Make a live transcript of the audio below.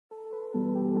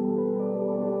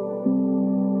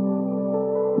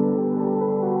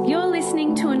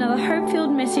listening to another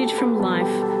hope-filled message from Life.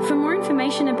 For more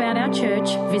information about our church,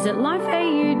 visit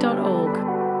lifeau.org.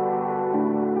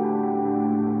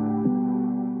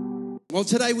 Well,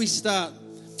 today we start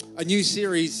a new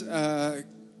series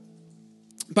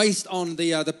based on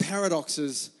the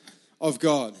paradoxes of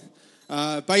God,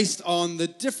 based on the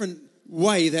different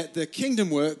way that the kingdom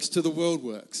works to the world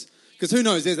works. Because who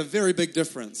knows, there's a very big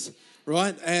difference,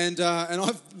 right? And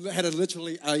I've had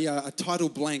literally a title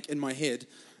blank in my head.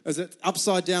 Is it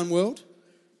Upside Down World?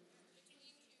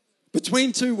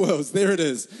 Between Two Worlds, there it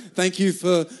is. Thank you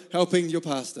for helping your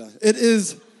pastor. It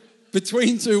is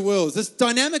Between Two Worlds. This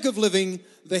dynamic of living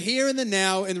the here and the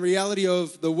now in reality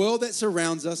of the world that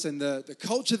surrounds us and the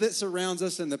culture that surrounds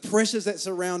us and the pressures that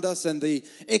surround us and the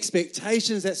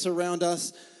expectations that surround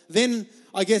us. Then,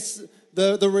 I guess,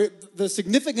 the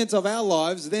significance of our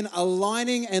lives, then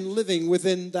aligning and living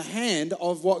within the hand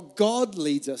of what God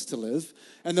leads us to live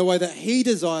and the way that He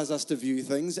desires us to view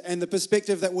things and the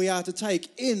perspective that we are to take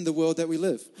in the world that we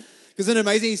live. Because isn't it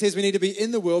amazing? He says we need to be in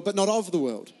the world, but not of the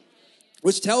world,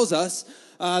 which tells us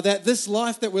that this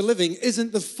life that we're living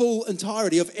isn't the full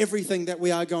entirety of everything that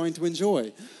we are going to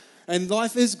enjoy. And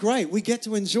life is great. We get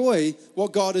to enjoy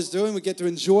what God is doing. We get to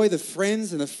enjoy the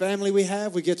friends and the family we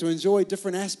have. We get to enjoy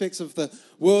different aspects of the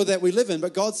world that we live in.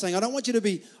 But God's saying, I don't want you to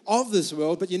be of this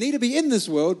world, but you need to be in this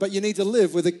world, but you need to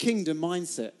live with a kingdom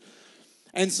mindset.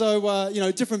 And so,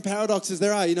 different paradoxes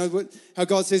there are. You know, how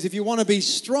God says, if you want to be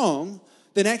strong,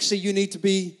 then actually you need to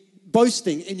be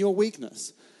boasting in your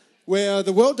weakness. Where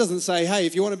the world doesn't say, hey,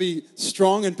 if you want to be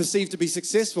strong and perceived to be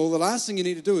successful, the last thing you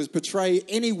need to do is portray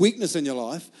any weakness in your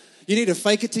life. You need to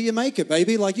fake it till you make it,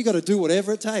 baby. Like, you got to do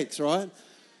whatever it takes, right?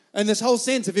 And this whole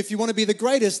sense of if you want to be the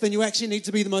greatest, then you actually need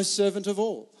to be the most servant of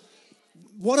all.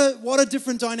 What a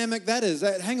different dynamic that is.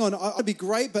 Hang on, I'd be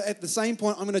great, but at the same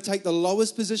point, I'm going to take the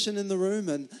lowest position in the room.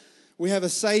 And we have a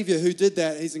Savior who did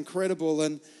that. He's incredible.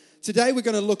 And today we're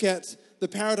going to look at the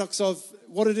paradox of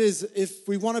what it is. If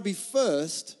we want to be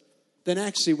first, then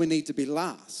actually we need to be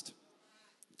last.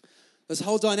 This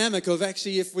whole dynamic of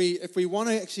actually if we want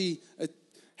to actually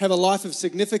have a life of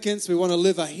significance, we want to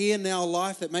live a here-now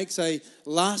life that makes a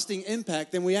lasting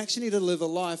impact, then we actually need to live a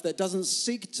life that doesn't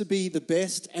seek to be the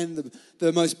best and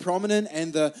the most prominent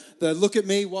and the look at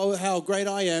me, whoa, how great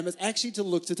I am. It's actually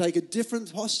to take a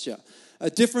different posture,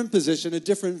 a different position, a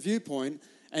different viewpoint,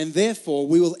 and therefore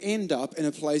we will end up in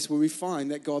a place where we find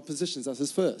that God positions us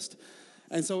as first.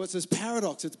 And so it's this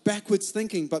paradox, it's backwards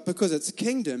thinking, but because it's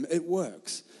kingdom, it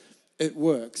works. It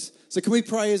works. So can we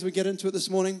pray as we get into it this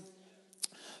morning?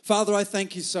 Father, I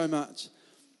thank you so much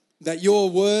that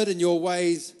your word and your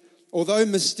ways, although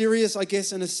mysterious, I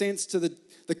guess, in a sense to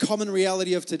the common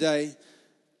reality of today,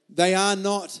 they are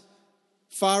not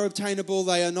far obtainable,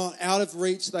 they are not out of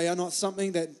reach, they are not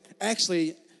something that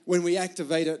actually, when we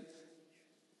activate it,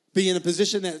 be in a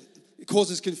position that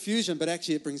causes confusion, but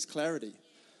actually it brings clarity.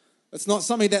 It's not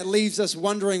something that leaves us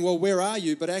wondering, well, where are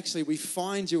you? But actually we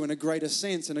find you in a greater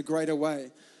sense, in a greater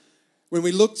way. When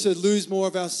we look to lose more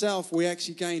of ourselves, we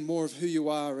actually gain more of who you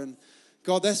are. And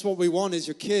God, that's what we want as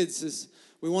your kids, is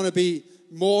we want to be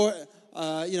more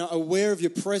aware of your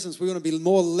presence. We want to be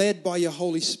more led by your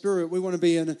Holy Spirit. We want to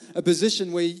be in a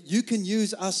position where you can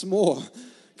use us more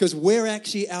because we're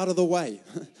actually out of the way.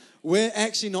 We're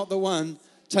actually not the one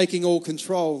taking all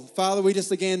control. Father, we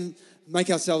just again make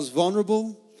ourselves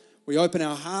vulnerable. We open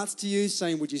our hearts to you,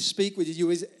 saying, would you speak? Would you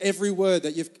use every word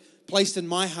that you've placed in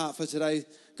my heart for today?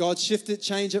 God, shift it,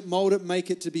 change it, mold it, make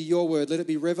it to be your word. Let it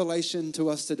be revelation to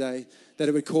us today, that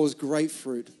it would cause great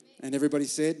fruit. And everybody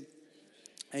said,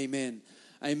 amen.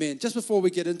 Amen. Just before we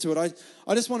get into it,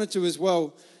 I just wanted to as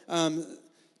well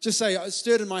just say, it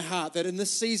stirred in my heart that in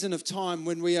this season of time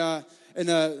when we are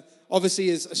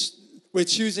we're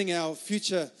choosing our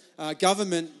future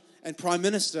government and prime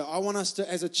minister, I want us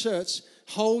to, as a church,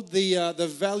 hold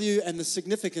the value and the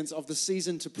significance of the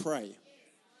season to pray.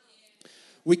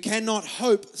 We cannot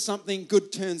hope something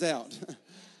good turns out.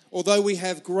 Although we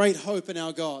have great hope in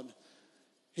our God,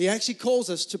 He actually calls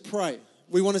us to pray.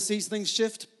 We want to see things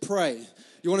shift? Pray.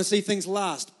 You want to see things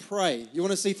last? Pray. You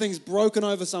want to see things broken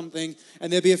over something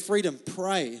and there be a freedom?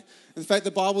 Pray. In fact,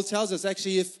 the Bible tells us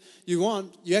actually if you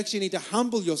want, you actually need to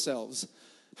humble yourselves.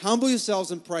 Humble yourselves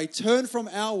and pray. Turn from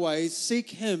our ways, seek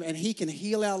Him, and He can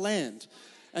heal our land.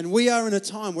 And we are in a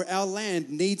time where our land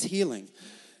needs healing.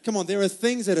 Come on, there are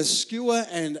things that are skewer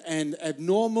and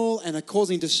abnormal and are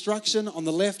causing destruction on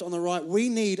the left, on the right. We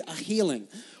need a healing.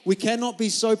 We cannot be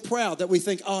so proud that we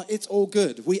think, oh, it's all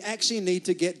good. We actually need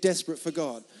to get desperate for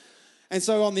God. And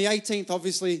so on the 18th,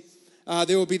 obviously,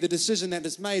 there will be the decision that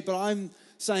is made. But I'm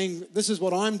saying, this is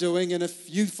what I'm doing, and if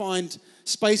you find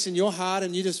space in your heart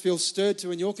and you just feel stirred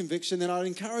to in your conviction, then I'd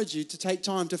encourage you to take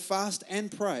time to fast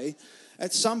and pray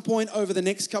at some point over the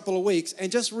next couple of weeks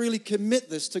and just really commit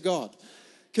this to God.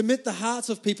 Commit the hearts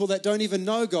of people that don't even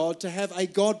know God to have a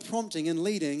God prompting and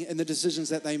leading in the decisions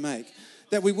that they make.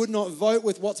 That we would not vote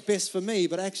with what's best for me,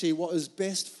 but actually what is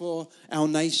best for our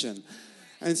nation.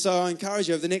 And so I encourage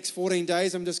you, over the next 14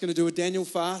 days, I'm just going to do a Daniel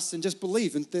fast and just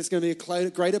believe. And there's going to be a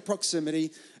greater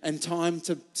proximity and time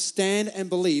to stand and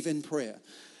believe in prayer.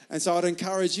 And so I'd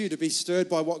encourage you to be stirred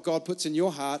by what God puts in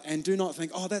your heart and do not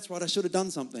think, oh, that's right, I should have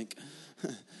done something.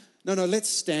 No, let's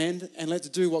stand and let's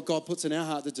do what God puts in our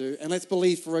heart to do. And let's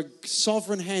believe for a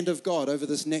sovereign hand of God over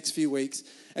this next few weeks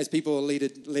as people are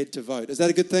led to vote. Is that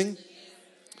a good thing?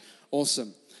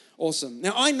 Awesome.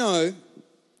 Now I know,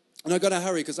 and I've got to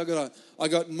hurry because I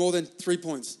got more than 3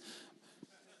 points.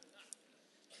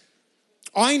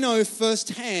 I know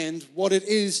firsthand what it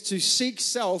is to seek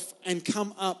self and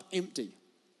come up empty.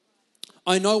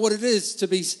 I know what it is to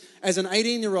be, as an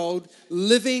 18-year-old,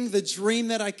 living the dream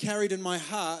that I carried in my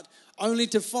heart, only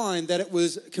to find that it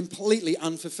was completely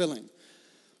unfulfilling.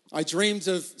 I dreamed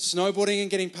of snowboarding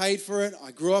and getting paid for it.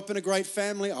 I grew up in a great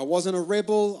family. I wasn't a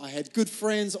rebel. I had good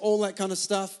friends, all that kind of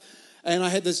stuff. And I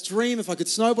had this dream, if I could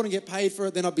snowboard and get paid for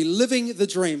it, then I'd be living the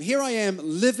dream. Here I am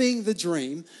living the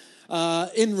dream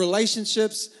in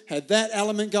relationships, had that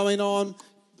element going on,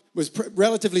 was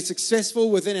relatively successful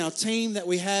within our team that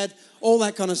we had, all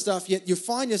that kind of stuff. Yet you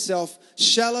find yourself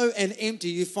shallow and empty.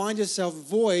 You find yourself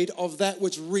void of that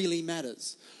which really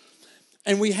matters.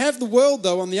 And we have the world,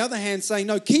 though, on the other hand, saying,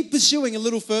 no, keep pursuing a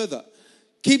little further.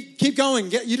 Keep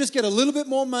going. You just get a little bit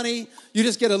more money. You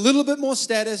just get a little bit more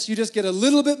status. You just get a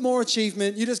little bit more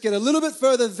achievement. You just get a little bit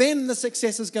further, then the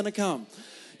success is going to come.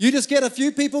 You just get a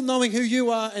few people knowing who you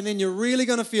are, and then you're really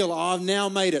going to feel, oh, I've now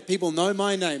made it. People know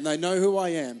my name. They know who I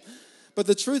am. But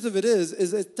the truth of it is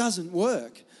it doesn't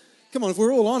work. Come on, if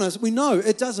we're all honest, we know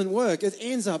it doesn't work. It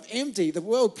ends up empty. The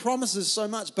world promises so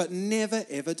much, but never,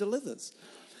 ever delivers.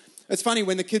 It's funny,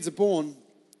 when the kids are born,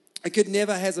 a kid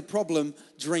never has a problem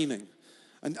dreaming.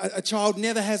 A child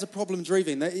never has a problem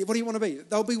dreaming. What do you want to be?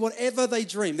 They'll be whatever they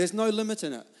dream. There's no limit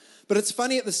in it. But it's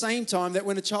funny at the same time that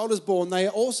when a child is born, they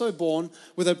are also born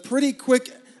with a pretty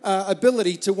quick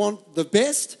ability to want the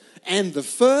best and the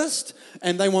first,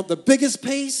 and they want the biggest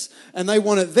piece, and they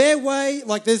want it their way.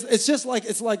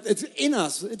 It's in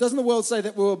us. Doesn't the world say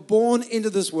that we were born into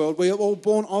this world? We are all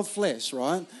born of flesh,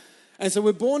 right? And so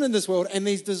we're born in this world, and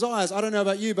these desires, I don't know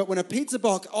about you, but when a pizza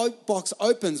box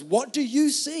opens, what do you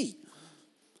see?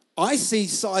 I see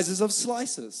sizes of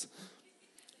slices.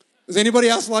 Is anybody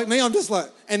else like me? I'm just like,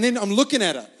 and then I'm looking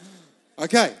at it.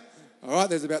 Okay, all right,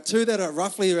 there's about 2 that are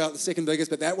roughly about the second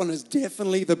biggest, but that one is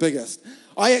definitely the biggest.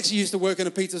 I actually used to work in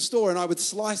a pizza store, and I would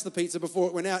slice the pizza before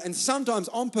it went out, and sometimes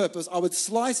on purpose, I would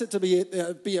slice it to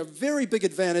be a very big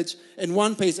advantage in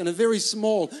one piece and a very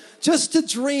small, just to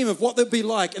dream of what it'd be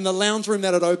like in the lounge room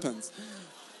that it opens.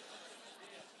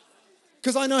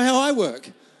 Because I know how I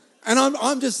work. And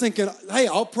I'm just thinking, hey,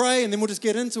 I'll pray and then we'll just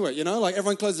get into it, like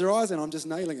everyone closes their eyes and I'm just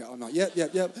nailing it. I'm like, yep.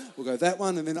 We'll go that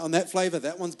one, and then on that flavor,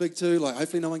 that one's big too. Like,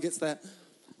 hopefully no one gets that.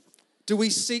 Do we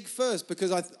seek first?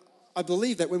 Because I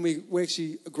believe that when we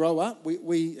actually grow up,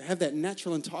 we have that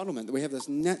natural entitlement, that we have this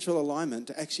natural alignment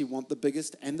to actually want the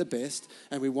biggest and the best,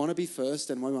 and we want to be first,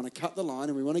 and we want to cut the line,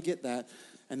 and we want to get that.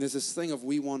 And there's this thing of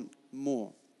we want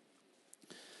more.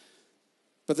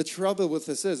 But the trouble with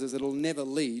this is it'll never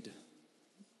lead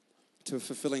to a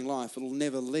fulfilling life. It'll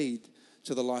never lead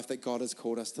to the life that God has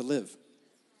called us to live.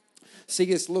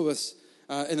 C.S. Lewis,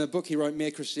 in a book he wrote, Mere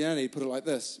Christianity, put it like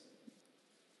this.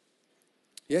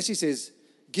 He actually says,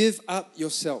 give up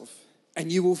yourself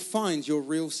and you will find your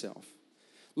real self.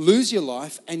 Lose your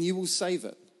life and you will save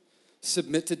it.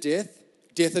 Submit to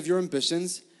death of your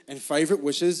ambitions and favorite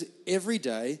wishes every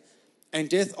day, and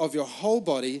death of your whole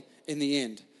body in the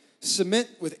end. Submit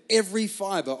with every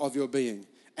fiber of your being,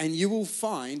 and you will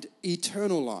find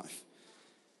eternal life.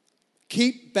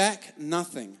 Keep back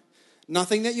nothing.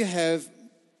 Nothing that you have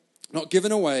not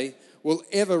given away will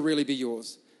ever really be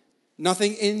yours.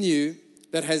 Nothing in you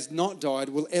that has not died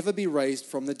will ever be raised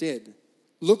from the dead.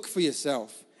 Look for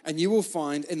yourself, and you will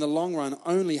find in the long run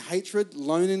only hatred,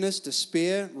 loneliness,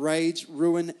 despair, rage,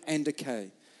 ruin, and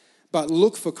decay. But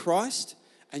look for Christ,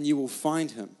 and you will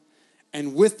find him.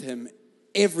 And with him,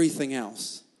 everything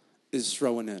else is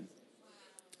thrown in.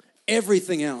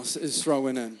 Everything else is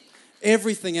thrown in.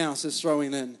 Everything else is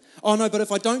throwing in. Oh no, but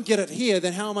if I don't get it here,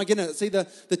 then how am I getting it? See, the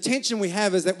tension we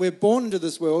have is that we're born into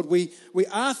this world. We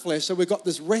are flesh, so we've got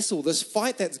this wrestle, this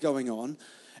fight that's going on.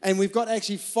 And we've got to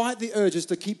actually fight the urges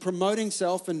to keep promoting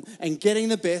self and getting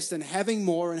the best and having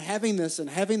more and having this and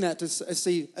having that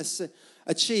to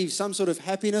achieve some sort of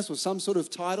happiness or some sort of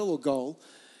title or goal.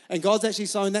 And God's actually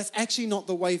saying that's actually not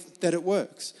the way that it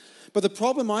works. But the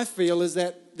problem I feel is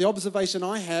that the observation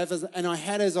I have, and I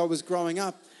had as I was growing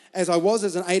up, as I was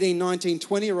as an 18, 19,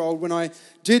 20-year-old, when I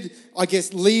did, I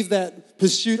guess, leave that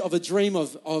pursuit of a dream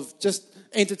of just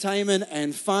entertainment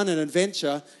and fun and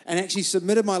adventure and actually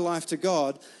submitted my life to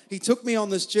God, He took me on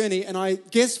this journey, and I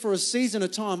guess for a season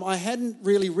of time, I hadn't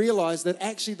really realized that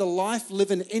actually the life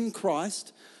living in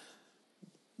Christ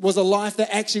was a life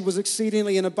that actually was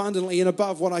exceedingly and abundantly and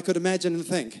above what I could imagine and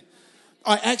think.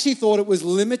 I actually thought it was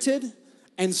limited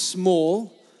and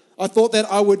small. I thought that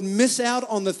I would miss out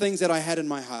on the things that I had in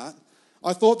my heart.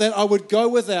 I thought that I would go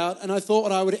without, and I thought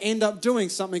that I would end up doing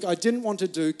something I didn't want to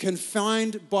do,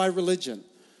 confined by religion.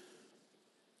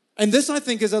 And this, I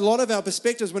think, is a lot of our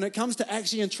perspectives when it comes to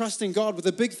actually entrusting God with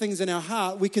the big things in our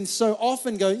heart. We can so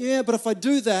often go, yeah, but if I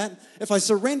do that, if I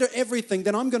surrender everything,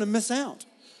 then I'm going to miss out.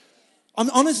 I'm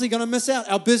honestly going to miss out.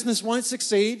 Our business won't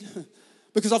succeed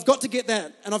because I've got to get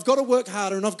that, and I've got to work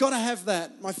harder, and I've got to have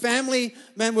that. My family,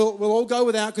 man, we'll all go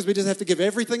without because we just have to give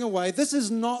everything away. This is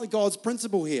not God's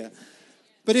principle here.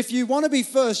 But if you want to be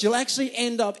first, you'll actually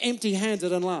end up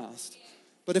empty-handed and last.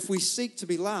 But if we seek to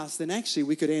be last, then actually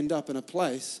we could end up in a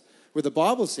place where the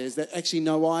Bible says that actually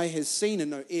no eye has seen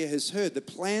and no ear has heard the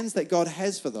plans that God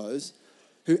has for those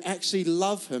who actually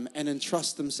love Him and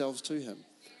entrust themselves to Him.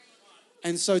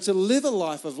 And so to live a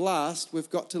life of last, we've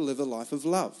got to live a life of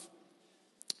love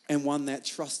and one that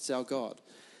trusts our God.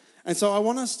 And so I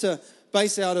want us to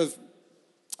base out of...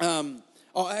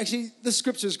 actually, this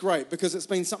scripture is great because it's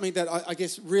been something that I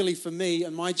guess really for me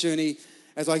and my journey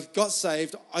as I got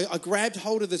saved, I grabbed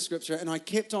hold of this scripture and I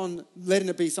kept on letting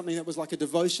it be something that was like a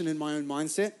devotion in my own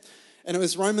mindset. And it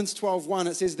was Romans 12:1.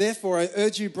 It says, "Therefore I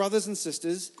urge you, brothers and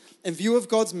sisters, in view of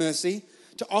God's mercy,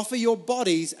 to offer your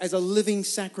bodies as a living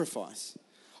sacrifice,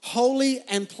 holy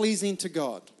and pleasing to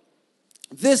God.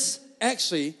 This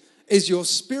actually is your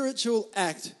spiritual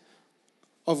act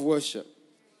of worship.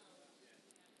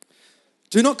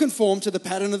 Do not conform to the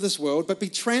pattern of this world, but be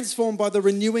transformed by the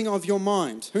renewing of your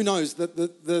mind." Who knows?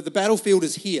 The battlefield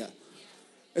is here.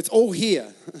 It's all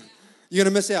here. You're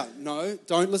going to miss out. No,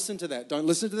 don't listen to that. Don't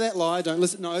listen to that lie. Don't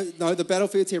listen. No, the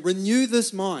battlefield's here. Renew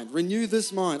this mind. Renew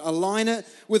this mind. Align it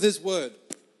with His word.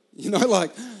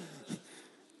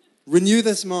 Renew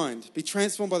this mind. Be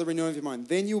transformed by the renewing of your mind.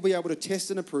 Then you'll be able to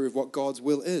test and approve what God's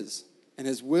will is. And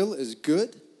His will is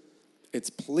good, it's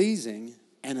pleasing,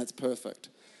 and it's perfect.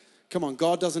 Come on,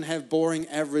 God doesn't have boring,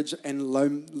 average, and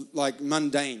low,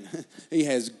 mundane. He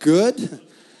has good,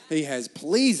 He has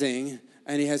pleasing,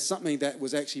 and He has something that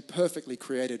was actually perfectly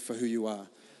created for who you are.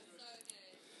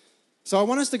 So I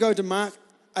want us to go to Mark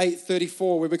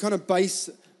 8:34, where we kind of base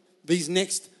these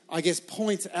next,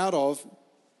 points out of.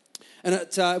 And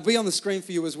it'll be on the screen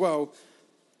for you as well.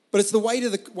 But it's the way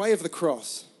of the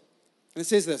cross. And it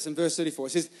says this in verse 34. It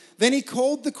says, "Then He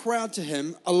called the crowd to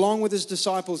Him along with His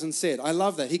disciples and said," I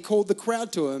love that. He called the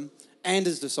crowd to Him and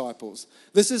His disciples.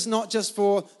 This is not just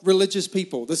for religious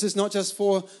people. This is not just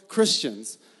for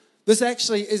Christians. This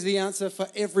actually is the answer for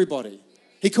everybody.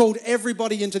 He called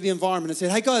everybody into the environment and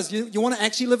said, "Hey guys, you want to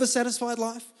actually live a satisfied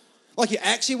life? Like you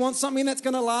actually want something that's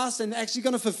going to last and actually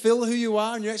going to fulfill who you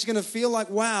are, and you're actually going to feel like,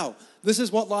 wow, this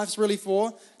is what life's really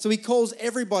for?" So He calls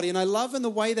everybody. And I love in the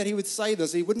way that He would say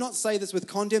this. He would not say this with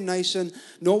condemnation,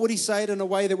 nor would He say it in a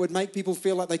way that would make people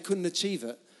feel like they couldn't achieve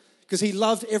it. Because He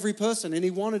loved every person and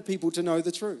He wanted people to know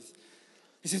the truth.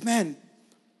 He says, man,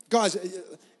 guys,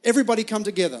 everybody come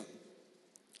together.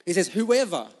 He says,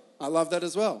 whoever. I love that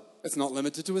as well. It's not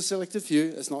limited to a selective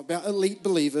few. It's not about elite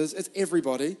believers. It's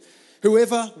everybody.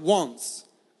 Whoever wants,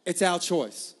 it's our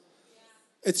choice.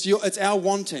 It's our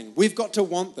wanting. We've got to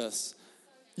want this.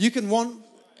 You can want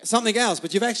something else,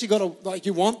 but you've actually got to,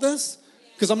 you want this?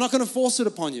 Because I'm not going to force it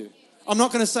upon you. I'm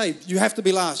not going to say, you have to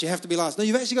be last, you have to be last. No,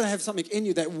 you've actually got to have something in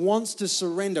you that wants to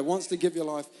surrender, wants to give your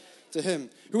life to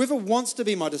Him. Whoever wants to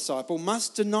be my disciple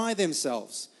must deny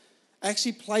themselves.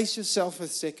 Actually place yourself a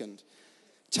second.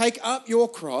 Take up your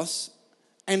cross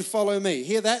and follow me.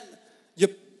 Hear that?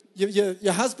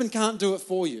 Your husband can't do it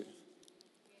for you.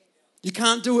 You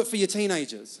can't do it for your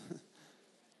teenagers.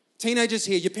 Teenagers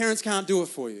here, your parents can't do it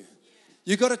for you.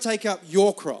 You've got to take up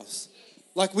your cross.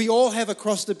 Like we all have a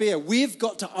cross to bear. We've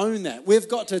got to own that. We've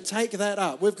got to take that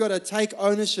up. We've got to take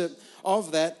ownership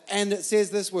of that. And it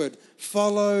says this word,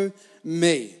 follow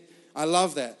me. I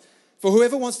love that. For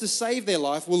whoever wants to save their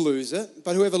life will lose it,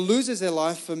 but whoever loses their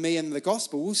life for me and the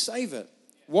gospel will save it.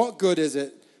 What good is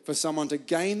it for someone to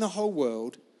gain the whole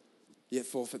world, yet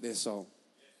forfeit their soul?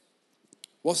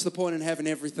 What's the point in having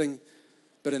everything,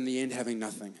 but in the end having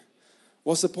nothing?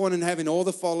 What's the point in having all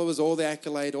the followers, all the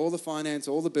accolade, all the finance,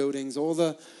 all the buildings,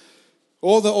 but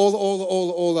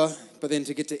then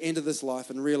to get to the end of this life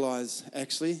and realize,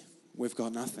 actually, we've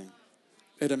got nothing.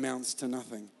 It amounts to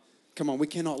nothing. Come on, we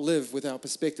cannot live with our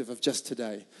perspective of just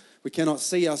today. We cannot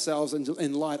see ourselves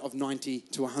in light of 90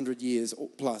 to 100 years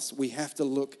plus. We have to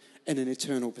look in an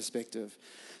eternal perspective.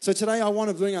 So today I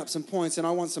want to bring up some points, and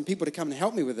I want some people to come and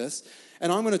help me with this.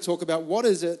 And I'm going to talk about what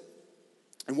is it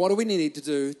and what do we need to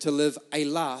do to live a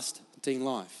lasting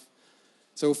life.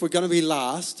 So if we're going to be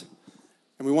last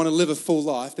and we want to live a full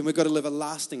life, then we've got to live a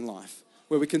lasting life,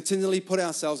 where we continually put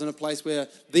ourselves in a place where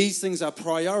these things are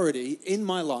priority in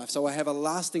my life, so I have a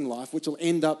lasting life, which will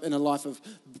end up in a life of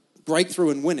breakthrough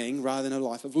and winning rather than a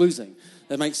life of losing.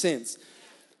 That makes sense.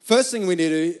 First thing we need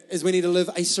to do is we need to live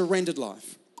a surrendered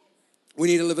life. We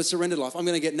need to live a surrendered life. I'm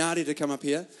going to get Nadia to come up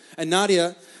here. And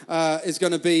Nadia is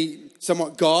going to be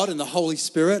somewhat God and the Holy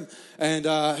Spirit. And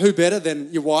who better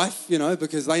than your wife,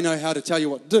 because they know how to tell you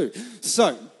what to do.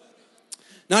 So,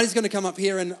 Nadia's going to come up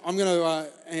here, and I'm going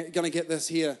to get this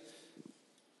here.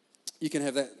 You can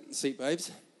have that seat,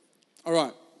 babes. All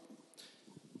right.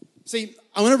 See,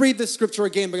 I'm going to read this scripture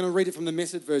again, but I'm going to read it from the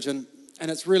Message version, and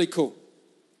it's really cool.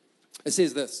 It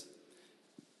says this.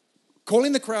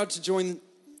 Calling the crowd to join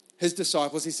his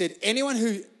disciples, he said, anyone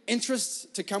who interests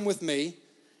to come with me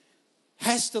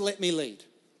has to let me lead.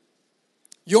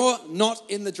 You're not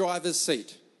in the driver's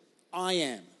seat. I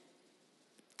am.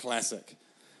 Classic.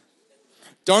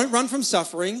 Don't run from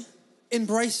suffering.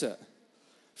 Embrace it.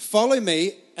 Follow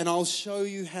me and I'll show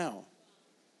you how.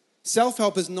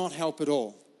 Self-help is not help at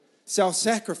all.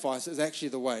 Self-sacrifice is actually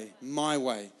the way, my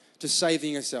way, to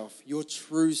saving yourself, your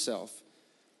true self.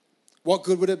 What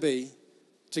good would it be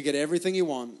to get everything you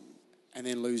want and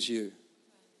then lose you,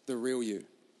 the real you?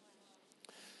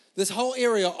 This whole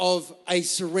area of a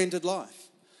surrendered life.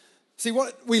 See,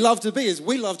 what we love to be is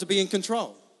we love to be in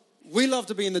control. We love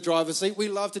to be in the driver's seat. We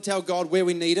love to tell God where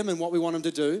we need him and what we want him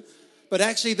to do. But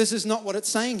actually, this is not what it's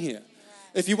saying here.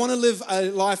 If you want to live a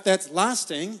life that's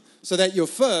lasting, so that you're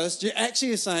first, you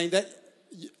actually are saying that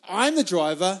I'm the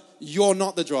driver, you're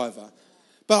not the driver.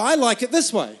 But I like it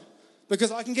this way,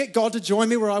 because I can get God to join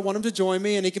me where I want him to join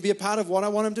me, and he can be a part of what I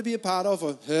want him to be a part of,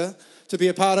 or her to be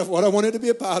a part of what I want her to be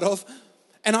a part of.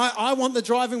 And I want the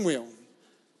driving wheel.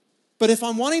 But if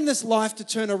I'm wanting this life to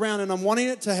turn around, and I'm wanting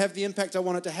it to have the impact I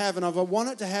want it to have, and if I want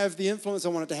it to have the influence I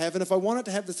want it to have, and if I want it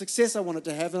to have the success I want it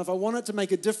to have, and if I want it to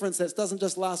make a difference that doesn't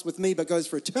just last with me but goes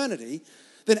for eternity,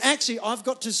 then actually I've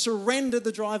got to surrender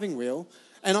the driving wheel,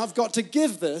 and I've got to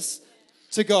give this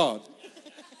to God.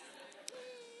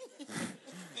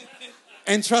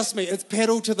 And trust me, it's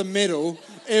pedal to the metal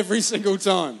every single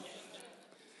time.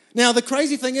 Now, the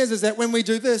crazy thing is that when we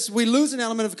do this, we lose an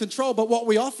element of control, but what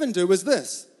we often do is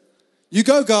this. You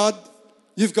go, God,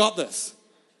 you've got this.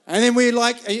 And then we're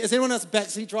like, is anyone else a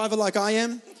backseat driver like I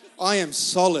am? I am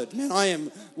solid, man. I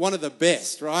am one of the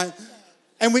best, right?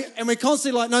 And we're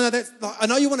constantly like, no, I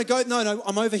know you want to go. No,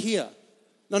 I'm over here.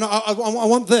 No, I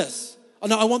want this. Oh,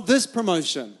 no, I want this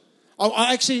promotion.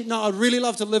 I'd really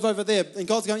love to live over there. And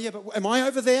God's going, yeah, but am I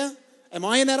over there? Am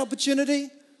I in that opportunity?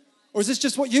 Or is this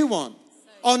just what you want?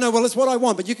 Oh, no, well, it's what I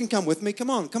want, but you can come with me. Come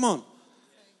on.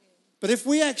 But if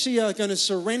we actually are going to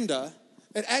surrender,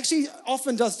 it actually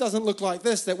often doesn't look like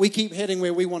this, that we keep heading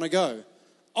where we want to go.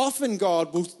 Often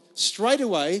God will straight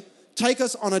away take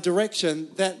us on a direction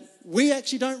that we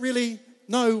actually don't really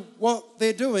know what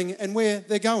they're doing and where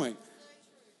they're going.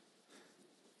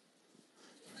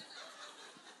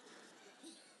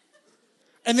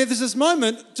 And then there's this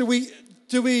moment, do we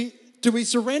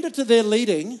surrender to their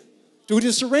leading? Do we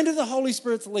just surrender to the Holy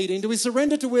Spirit's leading? Do we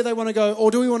surrender to where they want to go?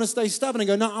 Or do we want to stay stubborn and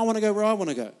go, no, I want to go where I want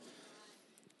to go?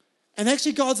 And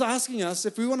actually God's asking us,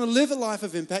 if we want to live a life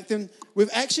of impact, then we've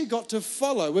actually got to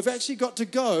follow. We've actually got to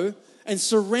go and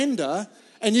surrender.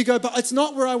 And you go, but it's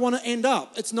not where I want to end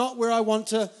up. It's not where I want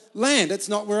to land. It's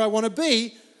not where I want to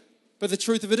be. But the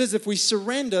truth of it is, if we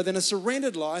surrender, then a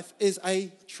surrendered life is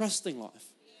a trusting life.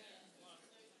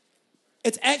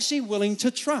 It's actually willing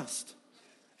to trust.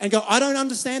 And go, I don't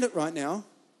understand it right now.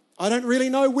 I don't really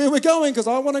know where we're going because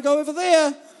I want to go over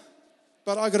there.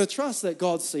 But I've got to trust that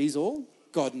God sees all.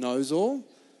 God knows all.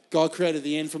 God created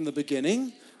the end from the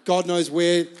beginning. God knows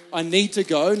where I need to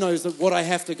go, knows what I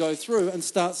have to go through, and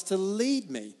starts to lead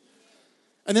me.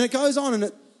 And then it goes on,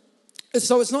 and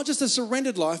so it's not just a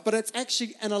surrendered life, but it's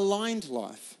actually an aligned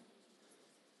life.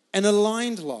 An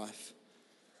aligned life.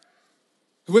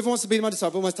 Whoever wants to be my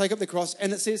disciple must take up the cross,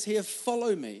 and it says here,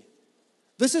 follow me.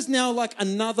 This is now like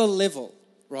another level,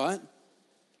 right?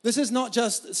 This is not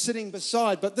just sitting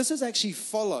beside, but this is actually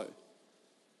follow.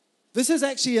 This is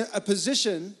actually a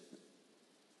position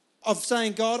of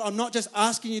saying, God, I'm not just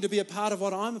asking you to be a part of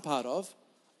what I'm a part of.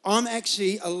 I'm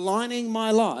actually aligning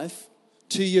my life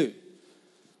to you.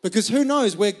 Because who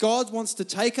knows, where God wants to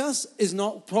take us is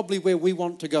not probably where we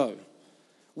want to go.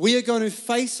 We are going to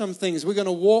face some things. We're going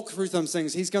to walk through some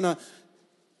things.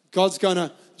 God's going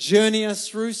to journey us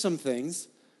through some things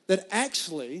that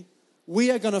actually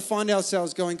we are going to find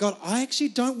ourselves going, God, I actually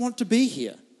don't want to be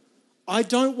here. I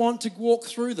don't want to walk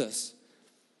through this.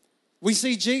 We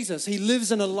see Jesus. He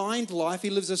lives an aligned life. He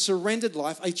lives a surrendered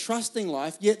life, a trusting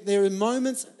life. Yet there are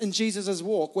moments in Jesus'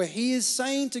 walk where he is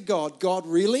saying to God, God,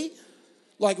 really?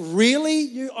 Like,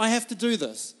 really? I have to do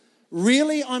this?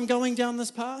 Really? I'm going down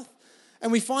this path?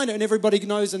 And we find it, and everybody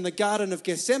knows in the Garden of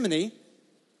Gethsemane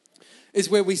is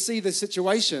where we see this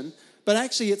situation. But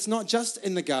actually, it's not just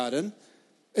in the garden.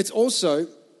 It's also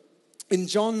in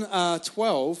John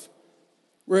 12,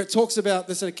 where it talks about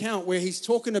this account where he's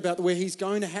talking about where he's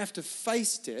going to have to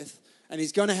face death and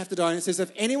he's going to have to die. And it says,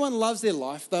 if anyone loves their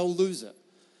life, they'll lose it.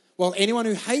 While anyone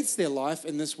who hates their life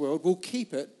in this world will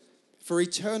keep it for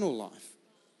eternal life.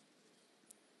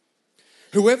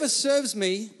 Whoever serves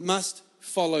me must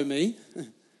follow me.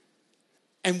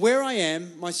 And where I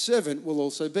am, my servant will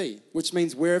also be. Which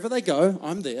means wherever they go,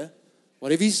 I'm there.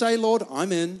 Whatever you say, Lord,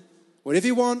 I'm in. Whatever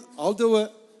you want, I'll do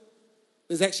it.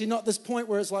 There's actually not this point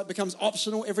where it's like becomes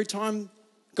optional every time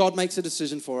God makes a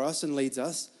decision for us and leads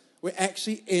us. We're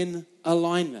actually in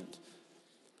alignment.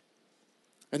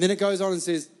 And then it goes on and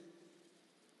says,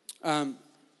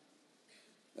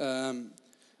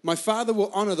 my Father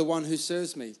will honor the one who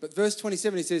serves me. But verse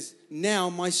 27, he says, now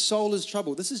my soul is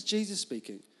troubled. This is Jesus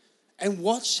speaking. And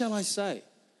what shall I say?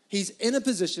 He's in a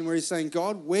position where he's saying,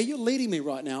 God, where you're leading me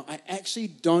right now, I actually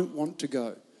don't want to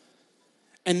go.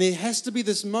 And there has to be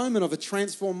this moment of a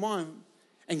transformed mind.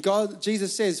 And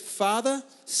Jesus says, Father,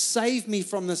 save me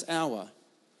from this hour.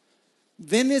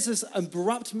 Then there's this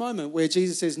abrupt moment where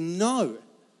Jesus says, no,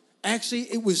 actually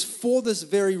it was for this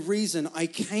very reason I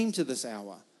came to this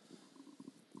hour.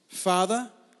 Father,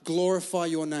 glorify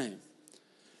your name.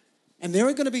 And there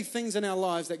are going to be things in our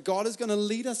lives that God is going to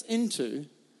lead us into,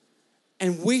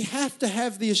 and we have to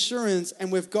have the assurance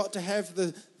and we've got to have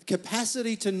the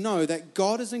capacity to know that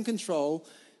God is in control,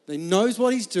 that He knows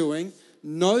what He's doing,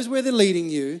 knows where they're leading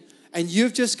you, and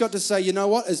you've just got to say, you know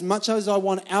what, as much as I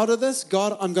want out of this,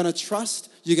 God, I'm going to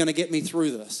trust you're going to get me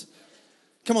through this.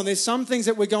 Come on, there's some things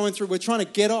that we're going through, we're trying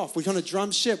to get off, we're trying to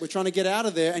drum ship, we're trying to get out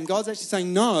of there, and God's actually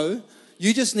saying, no,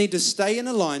 you just need to stay in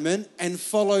alignment and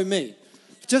follow me.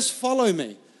 Just follow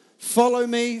me. Follow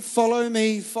me, follow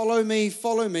me, follow me,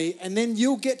 follow me. And then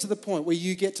you'll get to the point where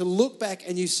you get to look back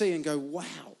and you see and go, wow,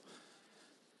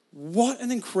 what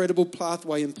an incredible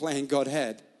pathway and plan God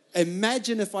had.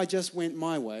 Imagine if I just went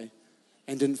my way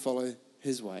and didn't follow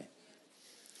His way.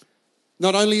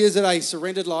 Not only is it a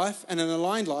surrendered life and an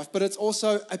aligned life, but it's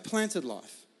also a planted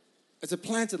life. It's a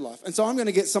planted life. And so I'm going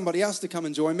to get somebody else to come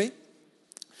and join me.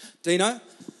 Dino,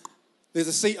 there's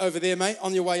a seat over there, mate.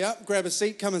 On your way up, grab a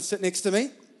seat, come and sit next to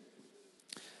me.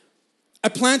 A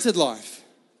planted life.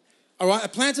 All right, a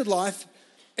planted life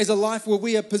is a life where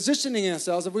we are positioning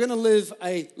ourselves. If we're going to live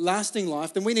a lasting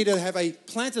life, then we need to have a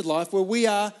planted life where we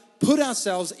are put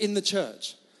ourselves in the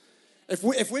church. If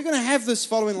we're going to have this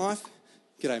following life,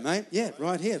 g'day, mate. Yeah,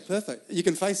 right here, perfect. You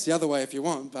can face the other way if you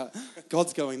want, but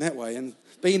God's going that way. And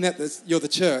being that you're the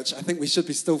church, I think we should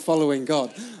be still following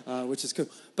God, which is cool.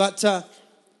 But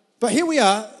here we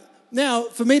are. Now,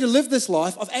 for me to live this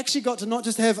life, I've actually got to not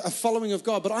just have a following of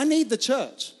God, but I need the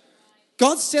church.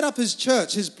 God set up His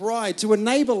church, His bride, to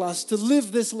enable us to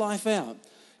live this life out.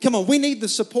 Come on, we need the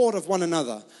support of one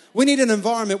another. We need an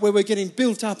environment where we're getting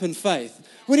built up in faith.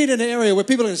 We need an area where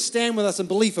people are going to stand with us and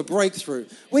believe for breakthrough.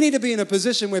 We need to be in a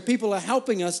position where people are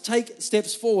helping us take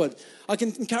steps forward. I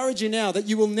can encourage you now that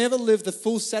you will never live the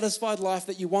full satisfied life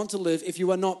that you want to live if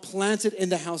you are not planted in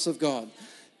the house of God.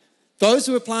 Those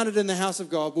who are planted in the house of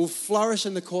God will flourish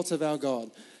in the courts of our God.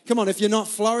 Come on, if you're not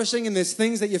flourishing and there's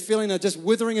things that you're feeling are just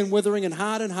withering and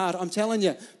hard, I'm telling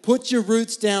you, put your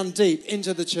roots down deep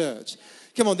into the church.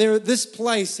 Come on, this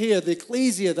place here, the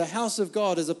ecclesia, the house of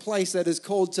God, is a place that is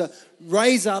called to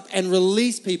raise up and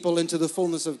release people into the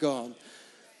fullness of God.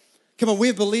 Come on,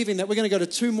 we're believing that we're going to go to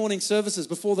 2 morning services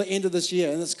before the end of this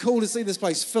year, and it's cool to see this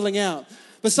place filling out.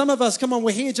 But some of us, come on,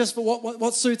 we're here just for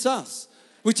what suits us.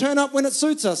 We turn up when it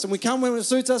suits us, and we come when it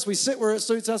suits us, we sit where it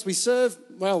suits us, we serve.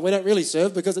 Well, we don't really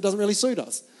serve because it doesn't really suit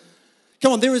us.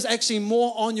 Come on, there is actually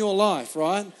more on your life,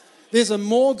 right? There's a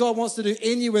more God wants to do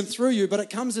in you and through you, but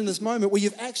it comes in this moment where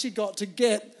you've actually got to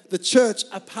get the church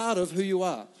a part of who you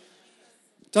are.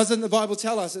 Doesn't the Bible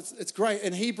tell us? It's great.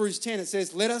 In Hebrews 10, it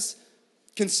says, let us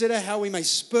Consider how we may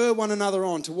spur one another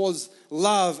on towards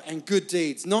love and good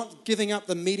deeds, not giving up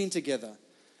the meeting together,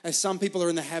 as some people are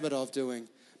in the habit of doing,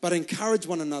 but encourage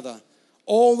one another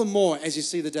all the more as you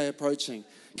see the day approaching.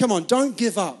 Come on, don't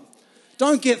give up.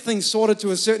 Don't get things sorted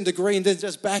to a certain degree and then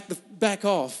just back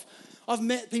off. I've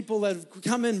met people that have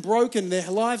come in broken, their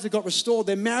lives have got restored,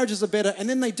 their marriages are better, and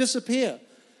then they disappear.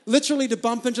 Literally to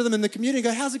bump into them in the community and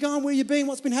go, how's it going? Where you been?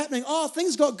 What's been happening? Oh,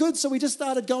 things got good, so we just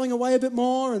started going away a bit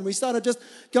more, and we started just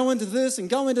going to this and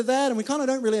going to that, and we kind of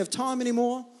don't really have time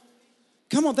anymore.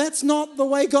 Come on, that's not the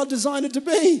way God designed it to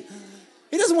be.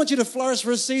 He doesn't want you to flourish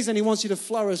for a season. He wants you to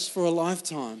flourish for a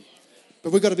lifetime.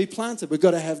 But we've got to be planted. We've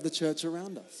got to have the church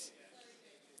around us.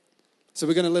 So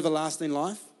we're going to live a lasting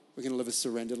life. We're going to live a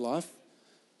surrendered life.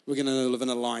 We're going to live an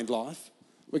aligned life.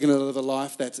 We're going to live a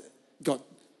life that's got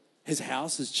His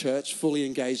house, His church, fully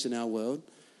engaged in our world.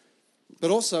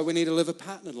 But also, we need to live a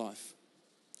partnered life.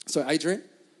 So, Adrian,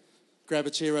 grab a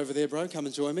chair over there, bro. Come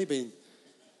and join me, being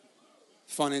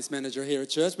finance manager here at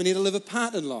church. We need to live a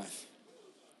partnered life.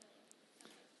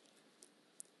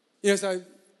 So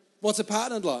what's a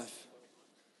partnered life?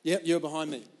 Yep, you're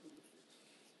behind me.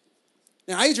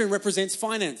 Now, Adrian represents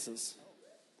finances.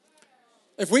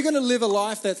 If we're going to live a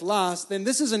life that lasts, then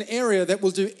this is an area that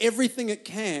will do everything it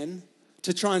can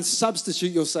to try and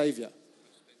substitute your Savior.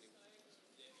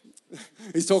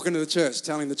 He's talking to the church,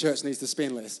 telling the church needs to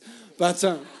spend less. But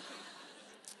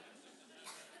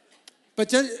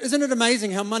isn't it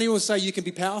amazing how money will say you can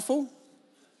be powerful?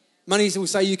 Money will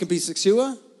say you can be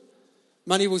secure.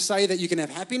 Money will say that you can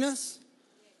have happiness.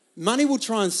 Money will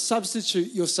try and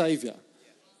substitute your Savior.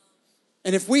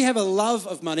 And if we have a love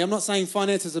of money, I'm not saying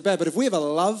finances are bad, but if we have a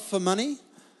love for money,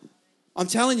 I'm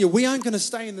telling you, we aren't going to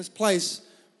stay in this place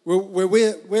where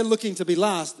we're looking to be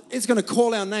last. It's going to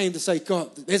call our name to say,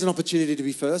 God, there's an opportunity to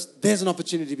be first. There's an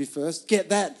opportunity to be first. Get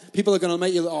that. People are going to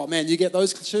make you, oh man, you get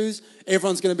those shoes?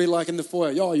 Everyone's going to be like in the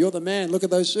foyer, oh, you're the man. Look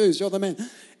at those shoes. You're the man.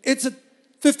 It's a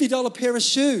 $50 pair of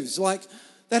shoes. Like,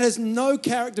 that has no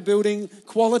character building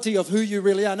quality of who you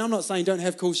really are. And I'm not saying don't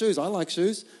have cool shoes. I like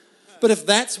shoes. But if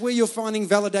that's where you're finding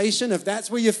validation, if that's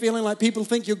where you're feeling like people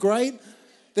think you're great,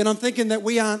 then I'm thinking that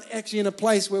we aren't actually in a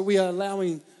place where we are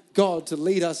allowing God to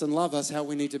lead us and love us how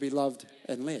we need to be loved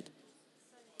and led.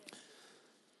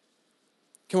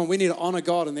 Come on, we need to honor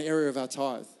God in the area of our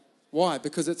tithe. Why?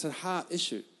 Because it's a heart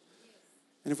issue.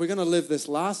 And if we're going to live this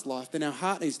last life, then our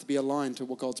heart needs to be aligned to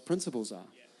what God's principles are.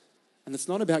 And it's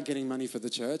not about getting money for the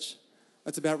church.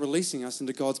 It's about releasing us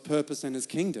into God's purpose and His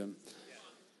kingdom.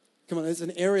 Come on, it's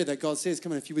an area that God says,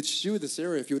 come on, if you would steward this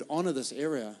area, if you would honor this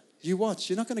area, you watch,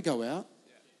 you're not going to go out.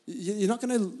 You're not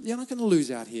going to lose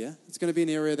out here. It's going to be an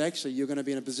area that actually you're going to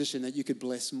be in a position that you could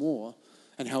bless more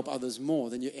and help others more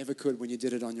than you ever could when you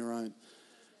did it on your own.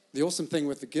 The awesome thing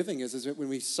with the giving is that when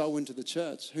we sow into the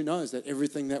church, who knows that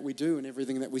everything that we do and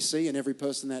everything that we see and every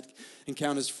person that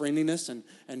encounters friendliness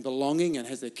and belonging and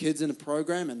has their kids in a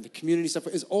program and the community stuff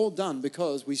is all done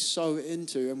because we sow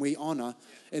into and we honor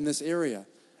in this area.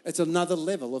 It's another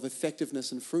level of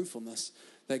effectiveness and fruitfulness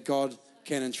that God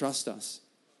can entrust us.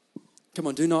 Come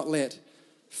on, do not let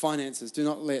finances, do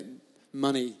not let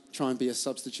money try and be a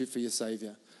substitute for your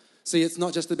Savior. See, it's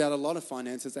not just about a lot of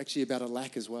finance, it's actually about a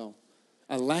lack as well.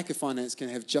 A lack of finance can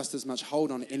have just as much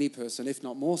hold on any person, if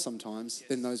not more sometimes,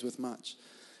 than those with much.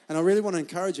 And I really want to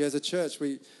encourage you as a church,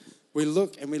 we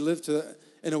look and we live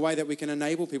in a way that we can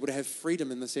enable people to have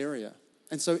freedom in this area.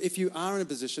 And so if you are in a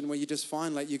position where you just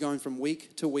find like you're going from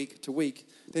week to week to week,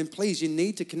 then please, you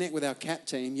need to connect with our CAP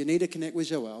team. You need to connect with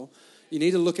Joelle. You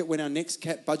need to look at when our next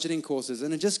CAP budgeting course is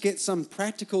and just get some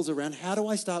practicals around how do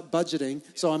I start budgeting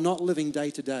so I'm not living day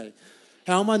to day.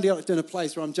 How am I in a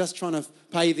place where I'm just trying to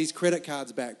pay these credit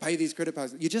cards back, pay these credit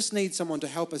cards? You just need someone to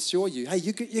help assure you, hey,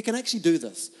 you can actually do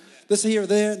this. This here or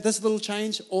there, this little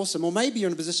change, awesome. Or maybe you're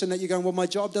in a position that you're going, well, my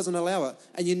job doesn't allow it,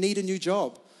 and you need a new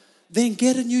job. Then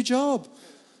get a new job.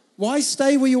 Why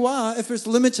stay where you are if it's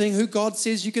limiting who God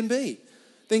says you can be?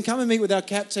 Then come and meet with our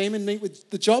CAP team and meet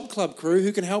with the Job Club crew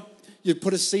who can help you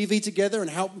put a CV together and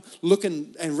help look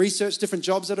and research different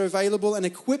jobs that are available and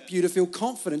equip you to feel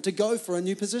confident to go for a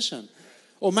new position.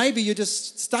 Or maybe you're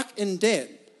just stuck in debt.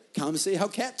 Come see our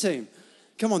CAP team.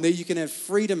 Come on, there you can have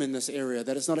freedom in this area,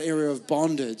 that it's not an area of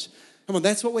bondage. Come on,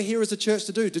 that's what we're here as a church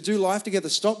to do life together.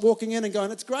 Stop walking in and going,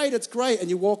 it's great, and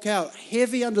you walk out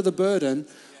heavy under the burden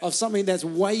of something that's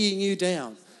weighing you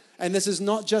down. And this is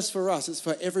not just for us, it's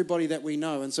for everybody that we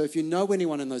know. And so if you know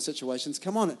anyone in those situations,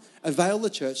 come on, avail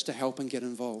the church to help and get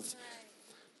involved.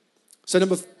 So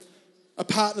a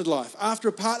partnered life. After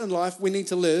a partnered life, we need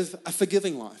to live a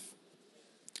forgiving life.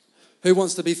 Who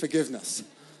wants to be forgiveness?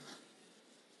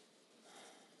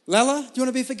 Lella, do you want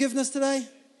to be forgiveness today?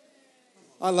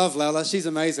 I love Lala. She's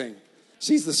amazing.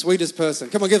 She's the sweetest person.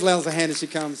 Come on, give Lala a hand as she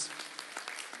comes.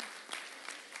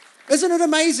 Isn't it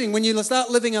amazing when you start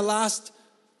living a last-focused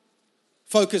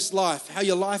life, how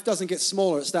your life doesn't get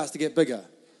smaller, it starts to get bigger?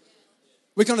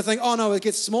 We kind of think, oh no, it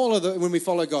gets smaller when we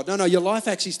follow God. No, your life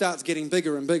actually starts getting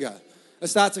bigger and bigger. It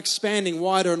starts expanding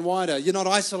wider and wider. You're not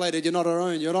isolated. You're not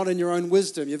alone. You're not in your own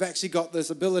wisdom. You've actually got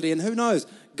this ability. And who knows?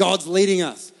 God's leading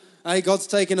us. Hey, God's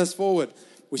taking us forward.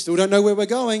 We still don't know where we're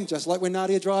going, just like when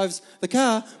Nadia drives the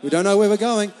car. We don't know where we're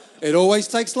going. It always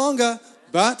takes longer,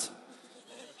 but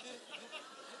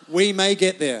we may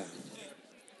get there.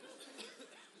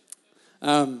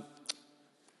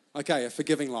 Okay, a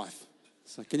forgiving life.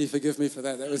 So can you forgive me for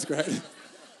that? That was great.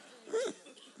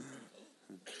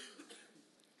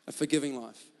 A forgiving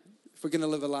life. If we're going to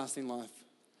live a lasting life,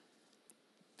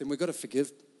 then we've got to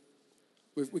forgive.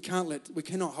 We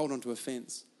cannot hold on to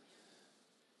offense.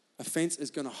 Offense is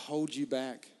going to hold you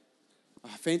back.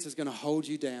 Offense is going to hold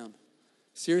you down.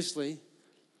 Seriously,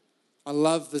 I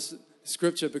love this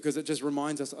scripture because it just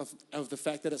reminds us of the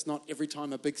fact that it's not every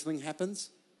time a big thing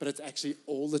happens, but it's actually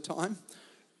all the time.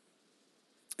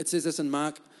 It says this in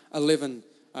Mark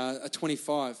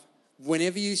 11:25.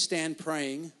 Whenever you stand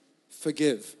praying,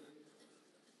 forgive.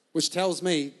 Which tells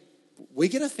me we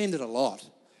get offended a lot.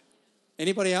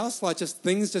 Anybody else? Like just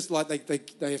things just like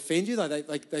they offend you.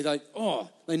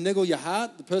 They niggle your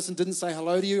heart. The person didn't say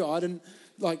hello to you. I didn't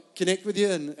connect with you,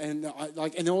 and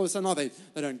all of a sudden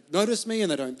they don't notice me,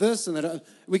 and they don't this, and they don't.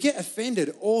 We get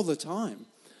offended all the time.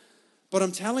 But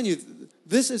I'm telling you,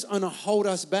 this is going to hold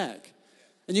us back.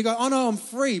 And you go, oh no, I'm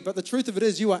free. But the truth of it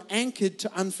is you are anchored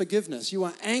to unforgiveness. You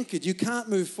are anchored. You can't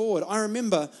move forward. I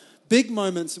remember big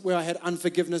moments where I had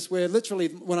unforgiveness, where literally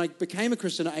when I became a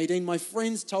Christian at 18, my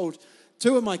friends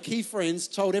two of my key friends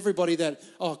told everybody that,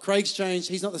 oh, Craig's changed.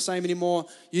 He's not the same anymore.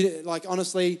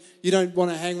 Honestly, you don't want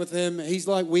to hang with him. He's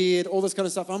weird, all this kind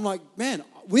of stuff. I'm like, man,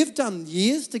 we've done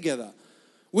years together.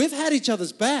 We've had each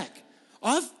other's back.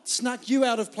 I've snuck you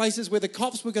out of places where the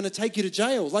cops were going to take you to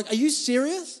jail. Are you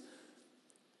serious?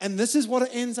 And this is what it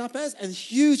ends up as, and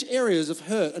huge areas of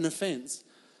hurt and offense.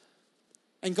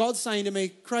 And God's saying to me,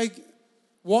 Craig,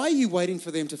 why are you waiting for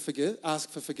them to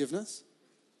ask for forgiveness?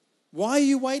 Why are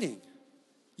you waiting?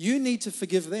 You need to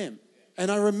forgive them. And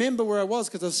I remember where I was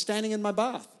because I was standing in my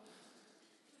bath.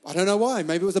 I don't know why.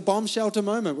 Maybe it was a bomb shelter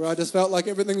moment where I just felt like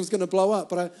everything was going to blow up.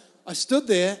 But I stood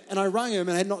there and I rang him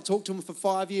and I had not talked to him for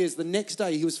 5 years. The next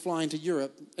day he was flying to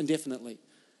Europe indefinitely.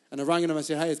 And I rang him and I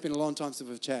said, hey, it's been a long time since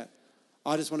we've chat.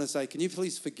 I just want to say, can you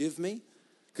please forgive me?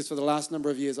 Because for the last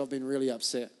number of years I've been really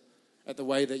upset at the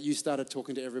way that you started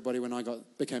talking to everybody when I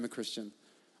became a Christian.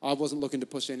 I wasn't looking to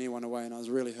push anyone away, and I was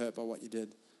really hurt by what you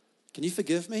did. Can you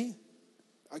forgive me?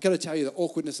 I got to tell you, the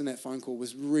awkwardness in that phone call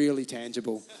was really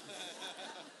tangible.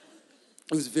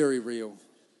 It was very real.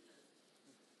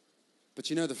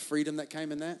 But you know the freedom that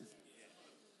came in that?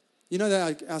 You know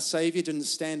that our Savior didn't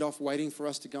stand off waiting for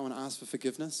us to go and ask for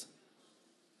forgiveness?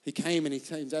 He came and he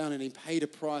came down and he paid a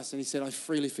price and he said, I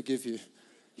freely forgive you.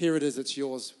 Here it is, it's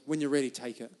yours. When you're ready,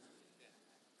 take it.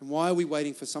 And why are we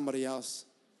waiting for somebody else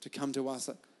to come to us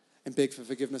and beg for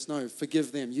forgiveness? No,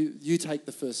 forgive them. You take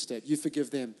the first step. You forgive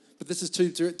them. But this is too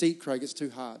deep, Craig. It's too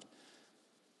hard.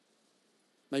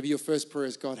 Maybe your first prayer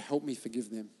is, God, help me forgive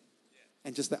them.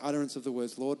 And just the utterance of the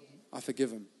words, Lord, I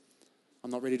forgive them. I'm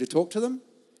not ready to talk to them.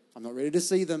 I'm not ready to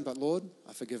see them, but Lord,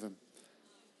 I forgive them.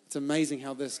 It's amazing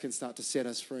how this can start to set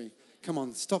us free. Come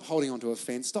on, stop holding on to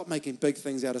offense. Stop making big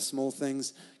things out of small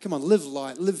things. Come on, live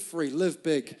light, live free, live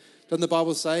big. Doesn't the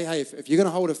Bible say, hey, if you're going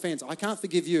to hold offense, I can't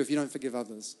forgive you if you don't forgive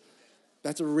others.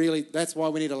 That's why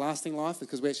we need a lasting life,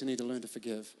 because we actually need to learn to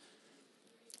forgive.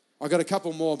 I got a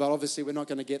couple more, but obviously we're not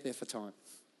going to get there for time.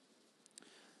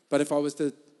 But if I was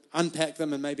to unpack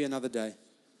them, and maybe another day.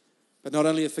 But not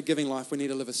only a forgiving life, we need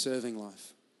to live a serving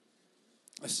life.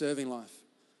 A serving life.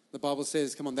 The Bible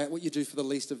says, come on, that what you do for the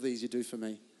least of these, you do for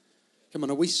me. Come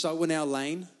on, are we so in our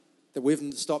lane that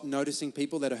we've stopped noticing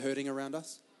people that are hurting around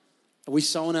us? Are we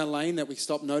so in our lane that we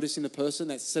stop noticing the person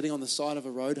that's sitting on the side of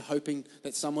a road hoping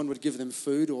that someone would give them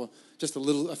food or just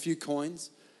a few coins?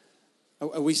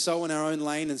 Are we so in our own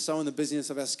lane and so in the busyness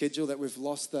of our schedule that we've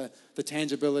lost the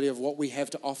tangibility of what we have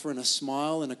to offer in a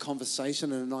smile and a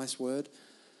conversation and a nice word?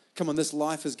 Come on, this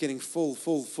life is getting full,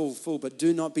 but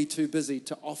do not be too busy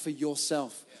to offer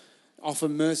yourself, offer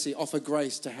mercy, offer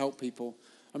grace to help people.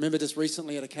 I remember just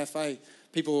recently at a cafe,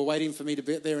 people were waiting for me to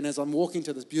be there, and as I'm walking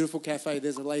to this beautiful cafe,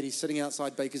 there's a lady sitting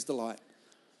outside Baker's Delight.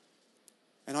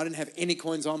 And I didn't have any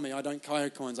coins on me. I don't carry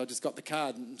coins. I just got the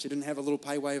card, and she didn't have a little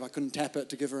pay wave. I couldn't tap it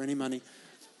to give her any money.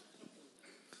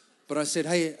 But I said,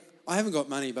 hey, I haven't got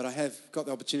money, but I have got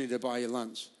the opportunity to buy you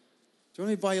lunch. Do you want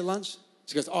me to buy you lunch?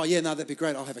 She goes, oh, yeah, no, that'd be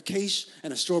great. I'll have a quiche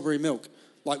and a strawberry milk,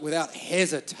 like without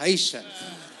hesitation,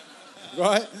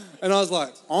 right? And I was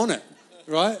like, on it,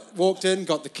 right? Walked in,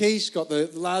 got the quiche, got the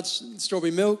large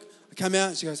strawberry milk. I come out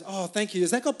and she goes, oh, thank you.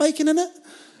 Has that got bacon in it?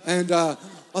 And I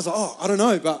was like, oh, I don't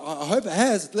know, but I hope it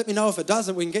has. Let me know if it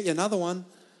doesn't. We can get you another one.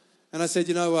 And I said,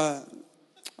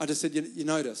 I just said, you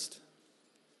noticed.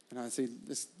 And I said,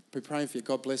 let's be praying for you.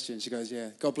 God bless you. And she goes, yeah,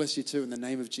 God bless you too in the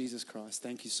name of Jesus Christ.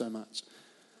 Thank you so much.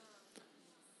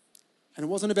 And it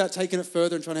wasn't about taking it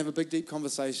further and trying to have a big, deep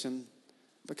conversation.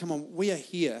 But come on, we are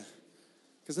here.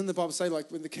 Because in the Bible say, like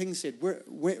when the king said,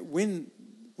 when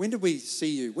did we see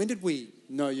you? When did we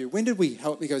know you? When did we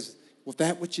help? He goes, well,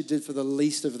 that which you did for the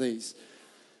least of these.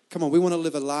 Come on, we want to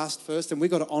live a last first, and we've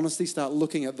got to honestly start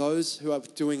looking at those who are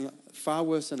doing far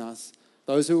worse than us,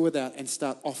 those who are without, and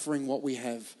start offering what we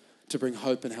have to bring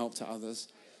hope and help to others.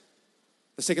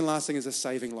 The second last thing is a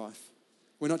saving life.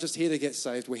 We're not just here to get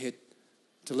saved, we're here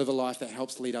to live a life that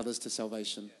helps lead others to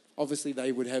salvation. Obviously,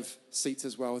 they would have seats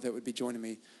as well that would be joining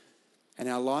me. And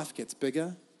our life gets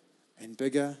bigger and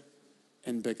bigger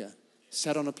and bigger.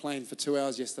 Sat on a plane for 2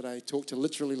 hours yesterday, talked to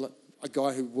literally a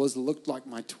guy who looked like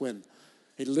my twin.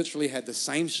 He literally had the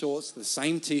same shorts, the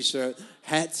same T-shirt,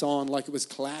 hats on, like it was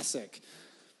classic.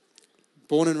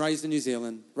 Born and raised in New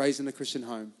Zealand, raised in a Christian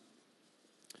home.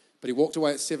 But he walked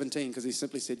away at 17 because he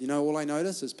simply said, all I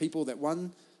notice is people that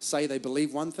say they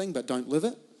believe one thing but don't live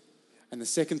it. And the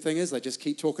second thing is they just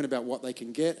keep talking about what they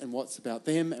can get and what's about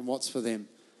them and what's for them.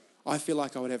 I feel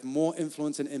like I would have more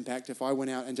influence and impact if I went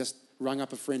out and just rung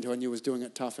up a friend who I knew was doing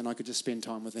it tough and I could just spend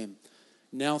time with them.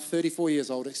 Now 34 years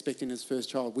old, expecting his first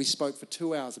child, we spoke for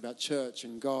 2 hours about church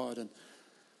and God. And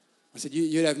I said,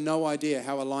 you'd have no idea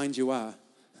how aligned you are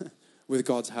with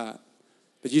God's heart.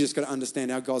 But you just got to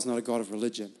understand our God's not a God of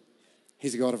religion.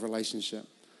 He's a God of relationship.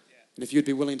 And if you'd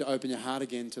be willing to open your heart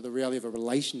again to the reality of a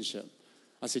relationship,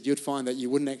 I said, you'd find that you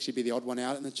wouldn't actually be the odd one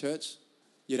out in the church.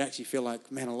 You'd actually feel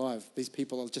like, man alive, these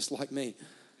people are just like me.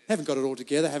 Haven't got it all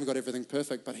together, haven't got everything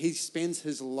perfect, but he spends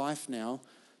his life now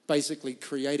basically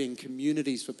creating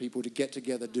communities for people to get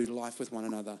together, do life with one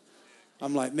another.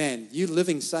 I'm like, man, you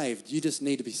living saved, you just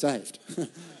need to be saved.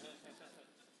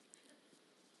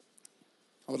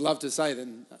 I would love to say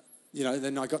then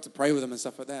I got to pray with him and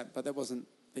stuff like that, but that wasn't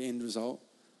the end result.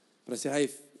 But I said, hey,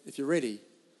 if you're ready,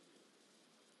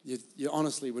 you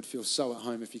honestly would feel so at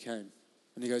home if you came.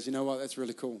 And he goes, you know what, that's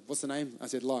really cool. What's the name? I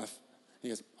said, Life. He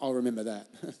goes, I'll remember that.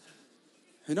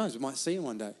 Who knows, we might see him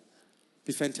one day.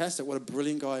 Be fantastic. What a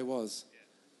brilliant guy he was.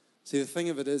 See, the thing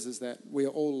of it is that we are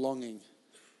all longing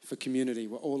for community.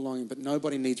 We're all longing, but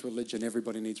nobody needs religion.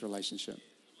 Everybody needs relationship.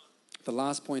 The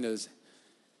last point is,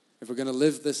 if we're going to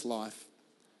live this life,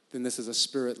 then this is a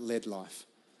spirit-led life.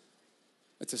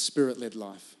 It's a spirit-led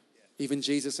life. Even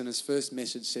Jesus in his first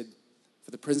message said,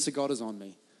 for the presence of God is on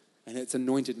me, and it's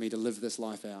anointed me to live this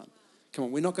life out. Come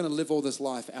on, we're not going to live all this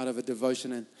life out of a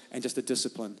devotion and just a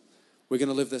discipline. We're going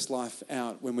to live this life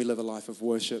out when we live a life of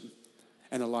worship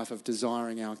and a life of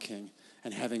desiring our King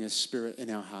and having a spirit in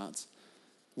our hearts.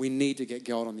 We need to get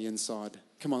God on the inside.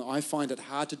 Come on, I find it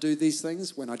hard to do these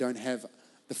things when I don't have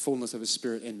the fullness of his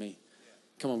spirit in me.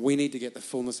 Come on, we need to get the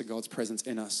fullness of God's presence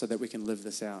in us so that we can live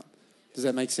this out. Does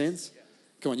that make sense?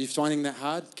 Come on, you're finding that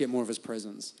hard? Get more of his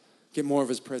presence. Get more of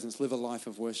his presence. Live a life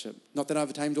of worship. Not that I've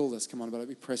attained all this, come on, but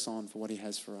we press on for what he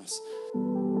has for us.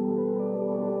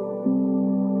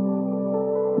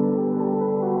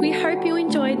 We hope you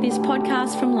enjoyed this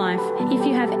podcast from Life. If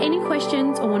you have any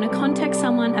questions or want to contact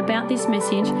someone about this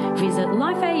message, visit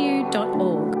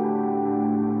lifeau.org.